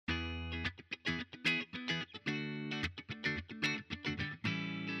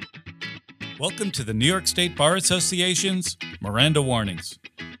Welcome to the New York State Bar Association's Miranda Warnings,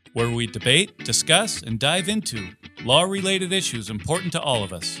 where we debate, discuss, and dive into law-related issues important to all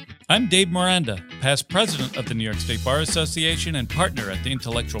of us. I'm Dave Miranda, past president of the New York State Bar Association and partner at the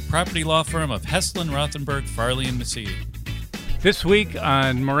intellectual property law firm of Heslin, Rothenberg, Farley, and Mesiti. This week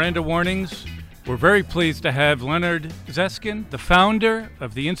on Miranda Warnings, we're very pleased to have Leonard Zeskin, the founder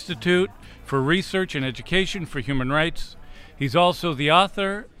of the Institute for Research and Education for Human Rights. He's also the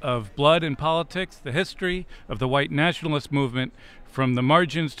author of Blood and Politics, The History of the White Nationalist Movement from the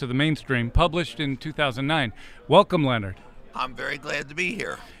Margins to the Mainstream, published in 2009. Welcome, Leonard. I'm very glad to be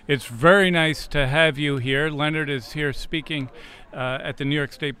here. It's very nice to have you here. Leonard is here speaking at the New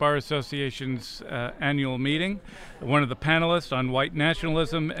York State Bar Association's annual meeting, one of the panelists on white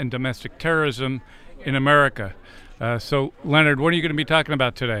nationalism and domestic terrorism in America. So, Leonard, what are you going to be talking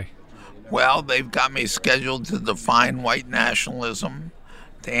about today? Well, they've got me scheduled to define white nationalism,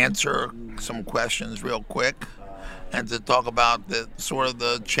 to answer some questions real quick, and to talk about the sort of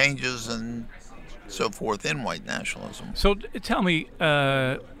the changes and so forth in white nationalism. So tell me,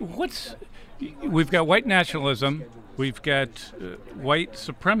 we've got white nationalism, we've got white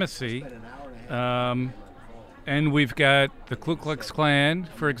supremacy, and we've got the Ku Klux Klan,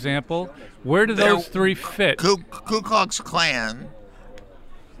 for example. Where do those three fit? Ku Klux Klan,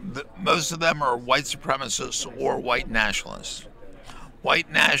 most of them are white supremacists or white nationalists.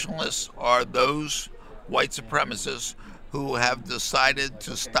 White nationalists are those white supremacists who have decided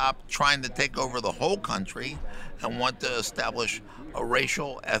to stop trying to take over the whole country and want to establish a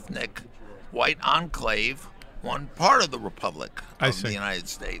racial, ethnic, white enclave, one part of the Republic of the United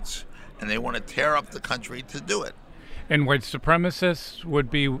States. And they want to tear up the country to do it. And white supremacists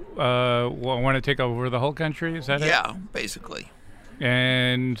would be want to take over the whole country? Is that it? Yeah, basically.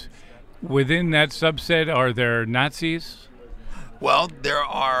 And within that subset, are there Nazis? Well, there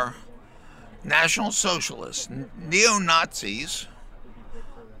are National Socialists. Neo-Nazis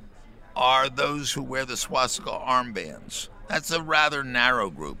are those who wear the swastika armbands. That's a rather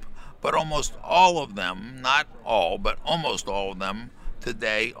narrow group, but almost all of them, not all, but almost all of them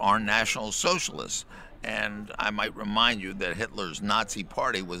today are National Socialists. And I might remind you that Hitler's Nazi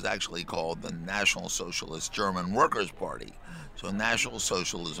party was actually called the National Socialist German Workers' Party. So National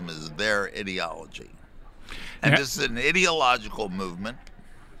Socialism is their ideology. And this is an ideological movement.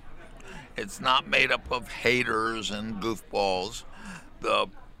 It's not made up of haters and goofballs. The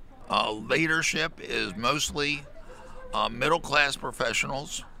leadership is mostly middle-class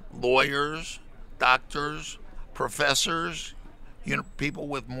professionals, lawyers, doctors, professors, people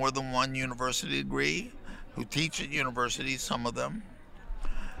with more than one university degree who teach at universities, some of them.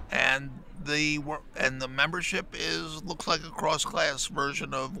 And the membership looks like a cross-class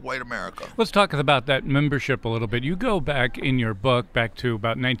version of white America. Let's talk about that membership a little bit. You go back in your book back to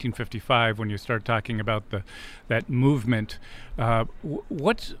about 1955 when you start talking about that movement.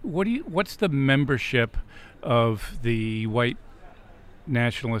 What's the membership of the white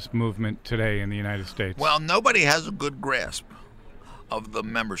nationalist movement today in the United States? Well, nobody has a good grasp of the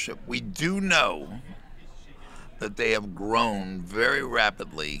membership. We do know that they have grown very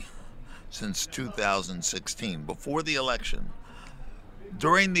rapidly since 2016, before the election.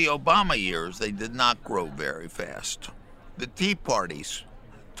 During the Obama years, they did not grow very fast. The Tea Parties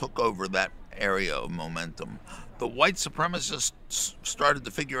took over that area of momentum. The white supremacists started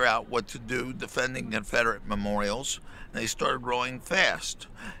to figure out what to do defending Confederate memorials, and they started growing fast.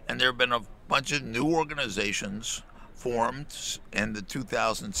 And there have been a bunch of new organizations formed in the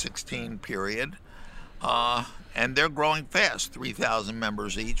 2016 period, and they're growing fast. 3,000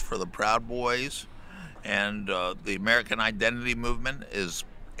 members each for the Proud Boys, and the American Identity Movement is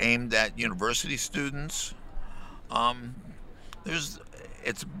aimed at university students. It's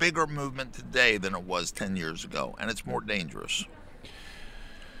a bigger movement today than it was 10 years ago, and it's more dangerous.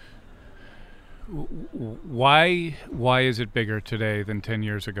 Why is it bigger today than 10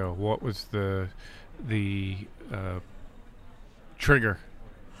 years ago? What was the trigger?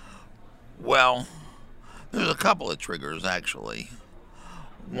 Well, there's a couple of triggers, actually.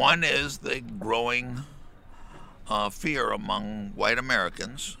 One is the growing fear among white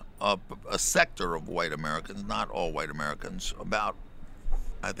Americans, a sector of white Americans, not all white Americans,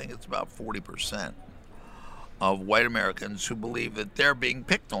 I think it's about 40% of white Americans who believe that they're being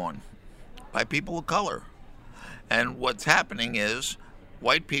picked on by people of color. And what's happening is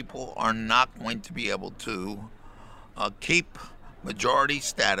white people are not going to be able to keep majority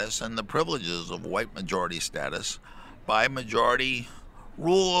status and the privileges of white majority status by majority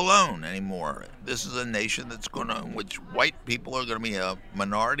rule alone anymore. This is a nation in which white people are going to be a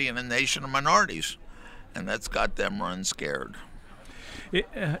minority in a nation of minorities, and that's got them run scared.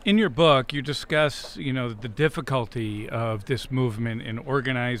 In your book, you discuss, the difficulty of this movement in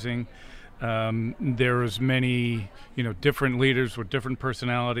organizing. There was many, different leaders with different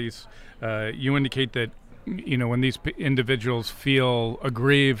personalities. You indicate that, when these individuals feel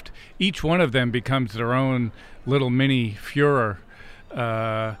aggrieved, each one of them becomes their own little mini Führer.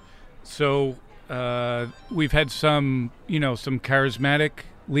 So we've had some charismatic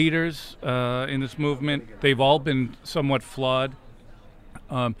leaders in this movement. They've all been somewhat flawed.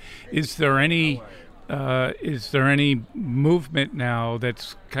 Is there any movement now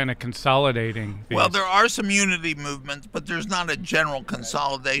that's kind of consolidating these? Well, there are some unity movements, but there's not a general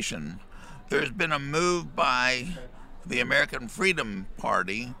consolidation. There's been a move by the American Freedom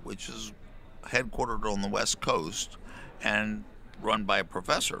Party, which is headquartered on the West Coast and run by a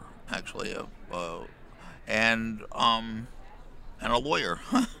professor, actually, and a lawyer,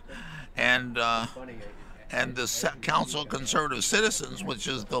 and the Council of Conservative Citizens, which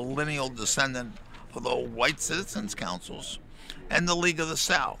is the lineal descendant of the old white citizens councils, and the League of the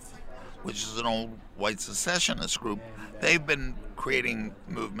South, which is an old white secessionist group. They've been creating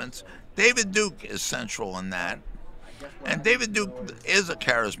movements. David Duke is central in that. And David Duke is a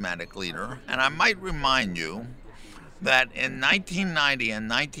charismatic leader. And I might remind you that in 1990 and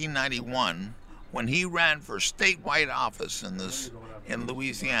 1991, when he ran for statewide office in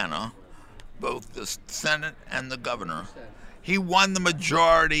Louisiana, both the Senate and the governor, he won the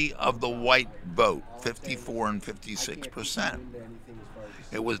majority of the white vote, 54 and 56%.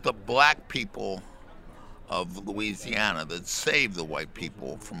 It was the black people of Louisiana that saved the white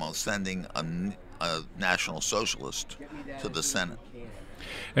people from sending a National Socialist to the Senate.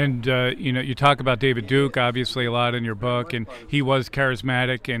 And you talk about David Duke obviously a lot in your book, and he was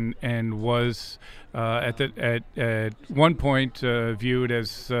charismatic and was at one point viewed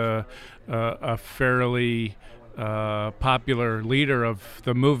as a fairly popular leader of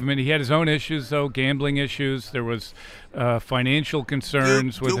the movement. He had his own issues, though, gambling issues. There was financial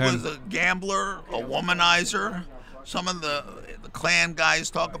concerns with him. Duke was a gambler, a womanizer. Some of the Klan guys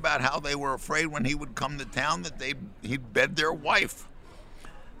talk about how they were afraid when he would come to town that he'd bed their wife.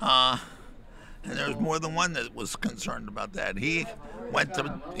 And there's more than one that was concerned about that. He went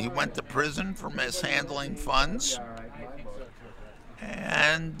to prison for mishandling funds,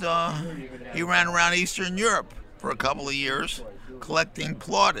 and he ran around Eastern Europe for a couple of years collecting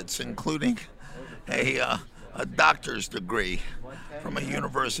plaudits, including a doctor's degree from a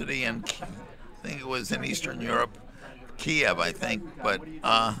university in, I think it was in Eastern Europe, Kiev, I think, but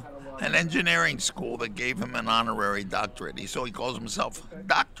an engineering school that gave him an honorary doctorate. So he calls himself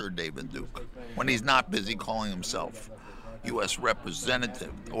Dr. David Duke when he's not busy calling himself U.S.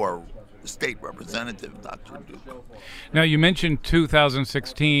 Representative or State Representative Dr. Duke. Now, you mentioned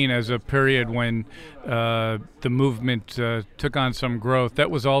 2016 as a period when the movement took on some growth. That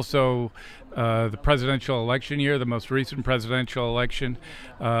was also the presidential election year, the most recent presidential election.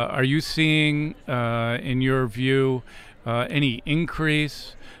 Are you seeing, in your view, any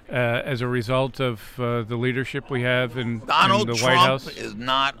increase as a result of the leadership we have in the White House? Donald Trump is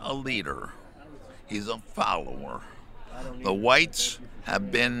not a leader. He's a follower. The whites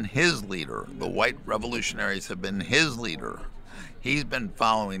have been his leader. The white revolutionaries have been his leader. He's been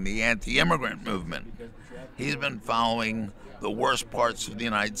following the anti-immigrant movement. He's been following the worst parts of the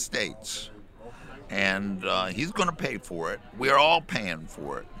United States. And he's going to pay for it. We're all paying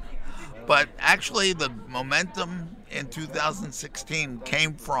for it. But actually, the momentum in 2016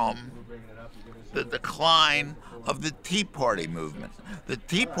 came from the decline of the Tea Party movement. The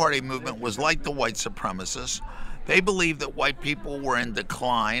Tea Party movement was like the white supremacists. They believed that white people were in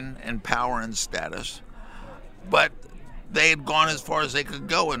decline in power and status, but they had gone as far as they could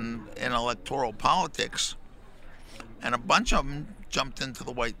go in electoral politics, and a bunch of them jumped into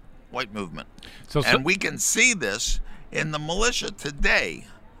the white movement. And we can see this in the militia today.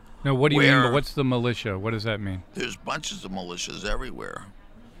 Now, what do you mean? But what's the militia? What does that mean? There's bunches of militias everywhere.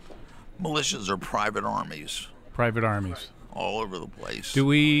 Militias are private armies. Private armies. All over the place. Do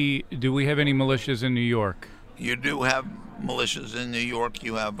we have any militias in New York? You do have militias in New York.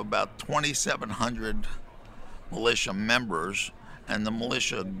 You have about 2,700 militia members, and the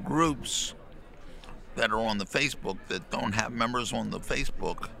militia groups that are on the Facebook that don't have members on the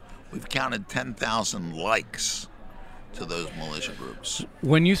Facebook, we've counted 10,000 likes to those militia groups.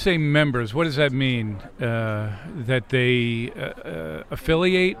 When you say members, what does that mean? That they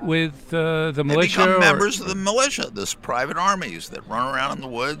affiliate with the militia? They become members of the militia, this private armies that run around in the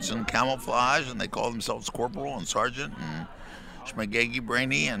woods and camouflage, and they call themselves corporal and sergeant and Shmagegi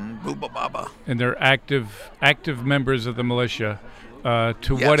Brainy and Booba Baba. And they're active members of the militia.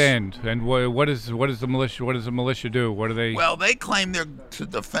 To Yes. what end? And what is the militia? What does the militia do? What do they? Well, they claim they're to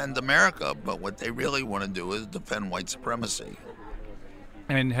defend America, but what they really want to do is defend white supremacy.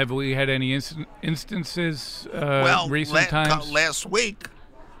 And have we had any instances Well, recent times? last week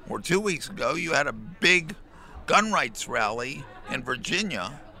or 2 weeks ago, you had a big gun rights rally in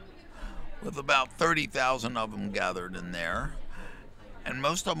Virginia with about 30,000 of them gathered in there, and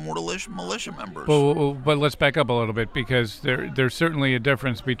most of them were militia members. But let's back up a little bit, because there's certainly a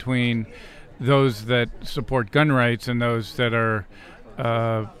difference between those that support gun rights and those that are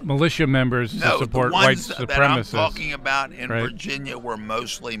militia members to support the white ones that I'm supremacists. talking about in right? Virginia were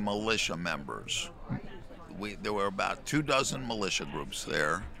mostly militia members. There were about 24 militia groups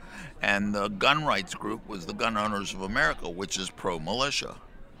there, and the gun rights group was the Gun Owners of America, which is pro-militia.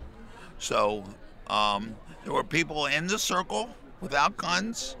 So there were people in the circle without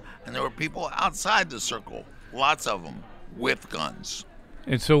guns, and there were people outside the circle, lots of them, with guns.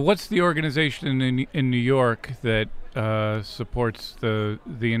 And so, what's the organization in New York that supports the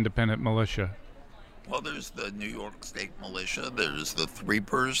independent militia? Well, there's the New York State Militia, there's the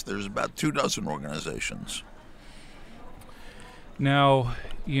Threepers, there's about 24 organizations. Now,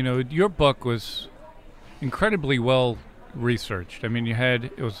 your book was incredibly well researched. I mean,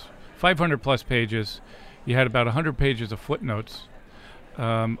 it was 500 plus pages. You had about 100 pages of footnotes.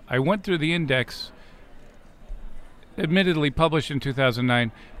 I went through the index, admittedly published in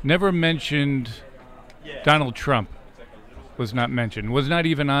 2009, never mentioned Donald Trump. Was not mentioned, was not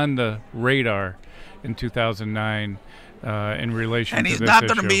even on the radar in 2009 in relation to this issue. And he's not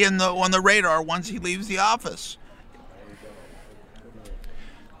going to be on the radar once he leaves the office.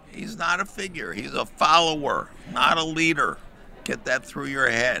 He's not a figure. He's a follower, not a leader. Get that through your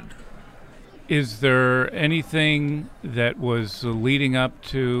head. Is there anything that was leading up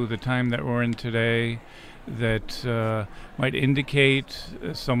to the time that we're in today that might indicate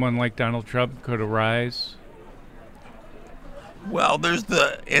someone like Donald Trump could arise? Well, there's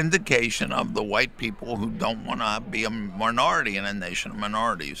the indication of the white people who don't want to be a minority in a nation of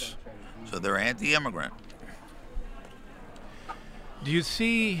minorities. So they're anti-immigrant. Do you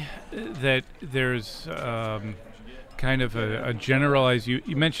see that there's kind of a generalized,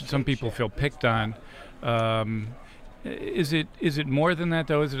 you mentioned some people feel picked on. Is it more than that,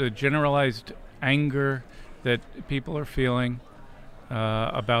 though? Is it a generalized anger that people are feeling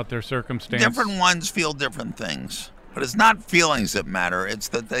about their circumstance? Different ones feel different things. But it's not feelings that matter. It's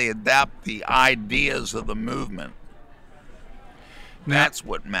that they adapt the ideas of the movement. That's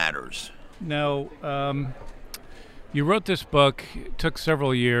what matters. Now, you wrote this book. It took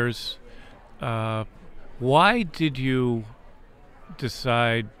several years. Why did you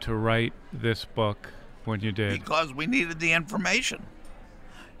decide to write this book when you did? Because we needed the information.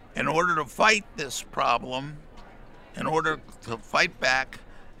 In order to fight this problem, in order to fight back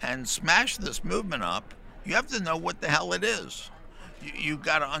and smash this movement up, you have to know what the hell it is. You've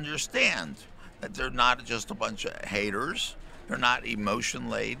got to understand that they're not just a bunch of haters. They're not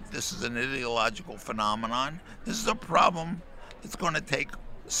emotion-laden. This is an ideological phenomenon. This is a problem that's going to take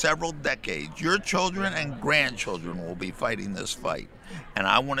several decades. Your children and grandchildren will be fighting this fight, and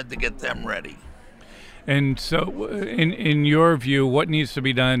I wanted to get them ready. And so, in your view, what needs to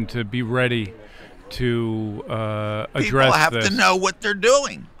be done to be ready to address this? People have to know what they're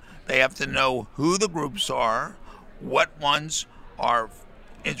doing. They have to know who the groups are, what ones are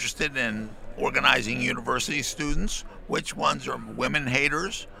interested in organizing university students, which ones are women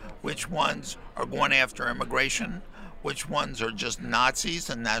haters, which ones are going after immigration, which ones are just Nazis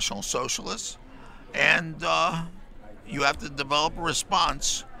and National Socialists. And you have to develop a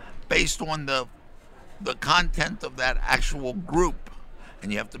response based on the content of that actual group.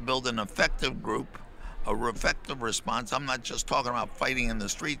 And you have to build an effective group, a effective response. I'm not just talking about fighting in the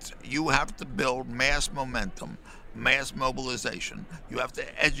streets. You have to build mass momentum, mass mobilization. You have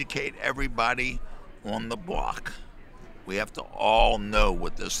to educate everybody on the block. We have to all know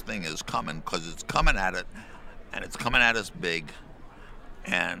what this thing is coming, because it's coming at it, and it's coming at us big.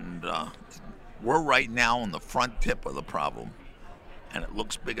 And we're right now on the front tip of the problem, and it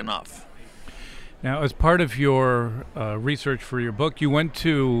looks big enough. Now, as part of your research for your book, you went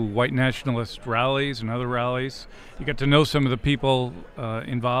to white nationalist rallies and other rallies. You got to know some of the people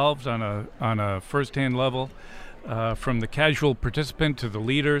involved on a first-hand level, from the casual participant to the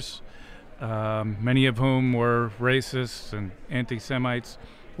leaders, many of whom were racists and anti-Semites.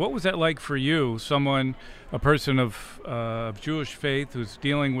 What was that like for you, a person of Jewish faith who's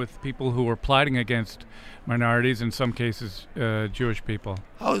dealing with people who were plotting against minorities, in some cases Jewish people?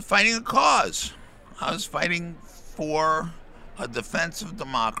 I was fighting a cause. I was fighting for a defense of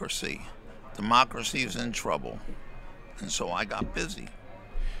democracy. Democracy is in trouble. And so I got busy.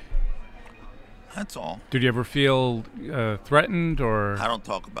 That's all. Did you ever feel threatened or? I don't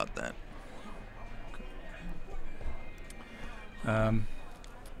talk about that.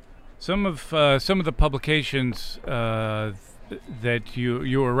 Some of the publications that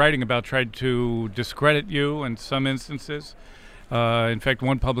you were writing about tried to discredit you in some instances. In fact,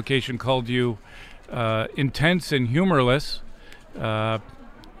 one publication called you intense and humorless.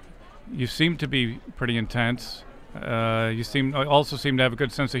 You seem to be pretty intense. You also seem to have a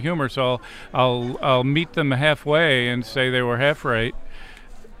good sense of humor. So I'll meet them halfway and say they were half right.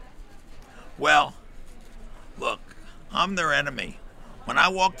 Well, look, I'm their enemy. When I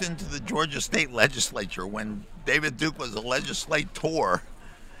walked into the Georgia State Legislature, when David Duke was a legislator,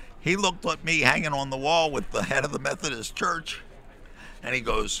 he looked at me hanging on the wall with the head of the Methodist Church, and he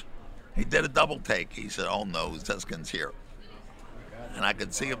did a double take. He said, "Oh no, Zeskin's here," and I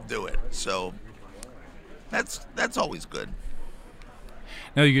could see him do it. So that's always good.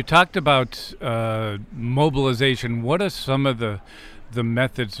 Now, you talked about mobilization. What are some of the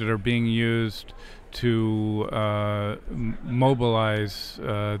methods that are being used to mobilize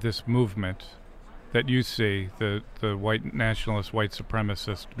this movement that you see, the white nationalist, white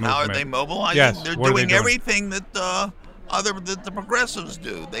supremacist movement? How are they mobilizing? Yes. They're what are doing they doing? everything that the progressives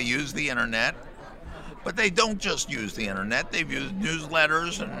do. They use the internet, but they don't just use the internet. They've used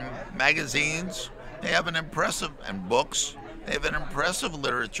newsletters and magazines. They have an impressive, and books. They have an impressive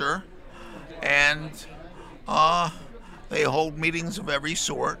literature, and they hold meetings of every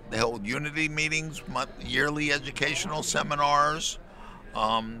sort. They hold unity meetings, yearly educational seminars.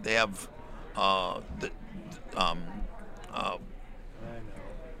 They have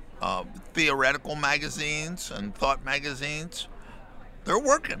theoretical magazines and thought magazines. They're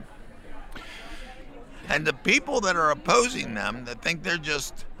working. And the people that are opposing them, that think they're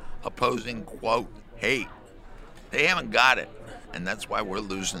just opposing, quote, hate, they haven't got it. And that's why we're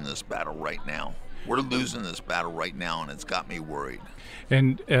losing this battle right now. We're losing this battle right now, and it's got me worried.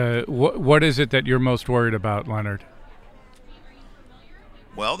 And what is it that you're most worried about, Leonard?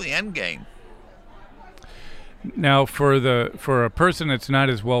 Well, the end game. Now, for a person that's not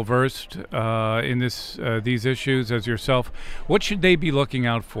as well versed in these issues as yourself, what should they be looking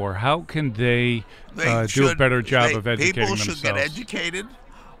out for? How can they do a better job of educating themselves? People should get educated.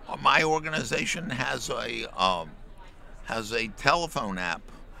 My organization has a telephone app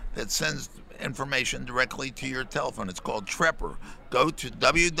that sends information directly to your telephone. It's called Trepper. Go to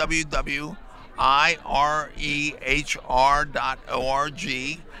www.irehr.org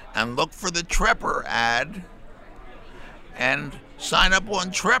and look for the Trepper ad and sign up on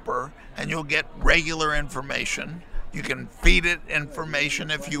Trepper, and you'll get regular information. You can feed it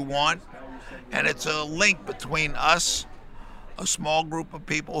information if you want, and it's a link between us, a small group of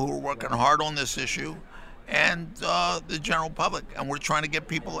people who are working hard on this issue, and the general public. And we're trying to get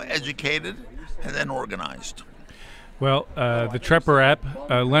people educated and then organized. Well, the Trepper app,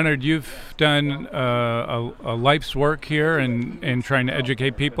 Leonard, you've done a life's work here in trying to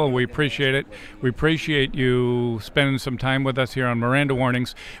educate people. We appreciate it. We appreciate you spending some time with us here on Miranda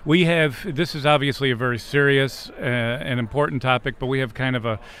Warnings. This is obviously a very serious and important topic, but we have kind of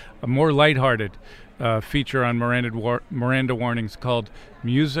a more lighthearted feature on Miranda Warnings called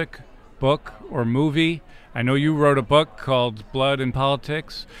Music, Book, or Movie. I know you wrote a book called Blood and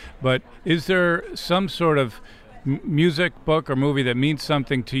Politics, but is there some sort of music, book, or movie that means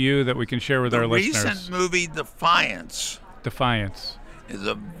something to you that we can share with our listeners? The recent movie Defiance is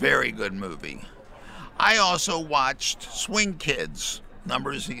a very good movie. I also watched Swing Kids,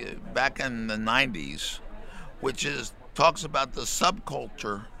 numbers back in the 90s, which talks about the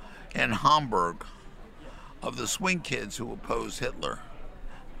subculture in Hamburg of the swing kids who opposed Hitler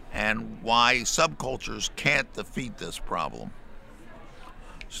and why subcultures can't defeat this problem.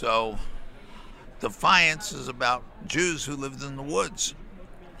 So Defiance is about Jews who lived in the woods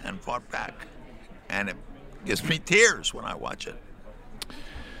and fought back. And it gives me tears when I watch it.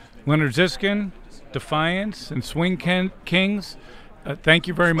 Leonard Ziskin, Defiance, and Swing Kings, thank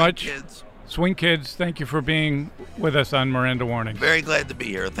you very much. Kids. Swing Kids, thank you for being with us on Miranda Warnings. Very glad to be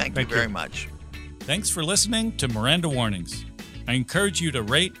here. Thank you very much. Thanks for listening to Miranda Warnings. I encourage you to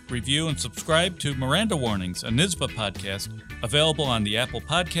rate, review, and subscribe to Miranda Warnings, a NYSSBA podcast, available on the Apple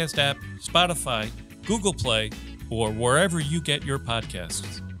Podcast app, Spotify, Google Play, or wherever you get your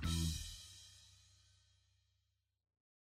podcasts.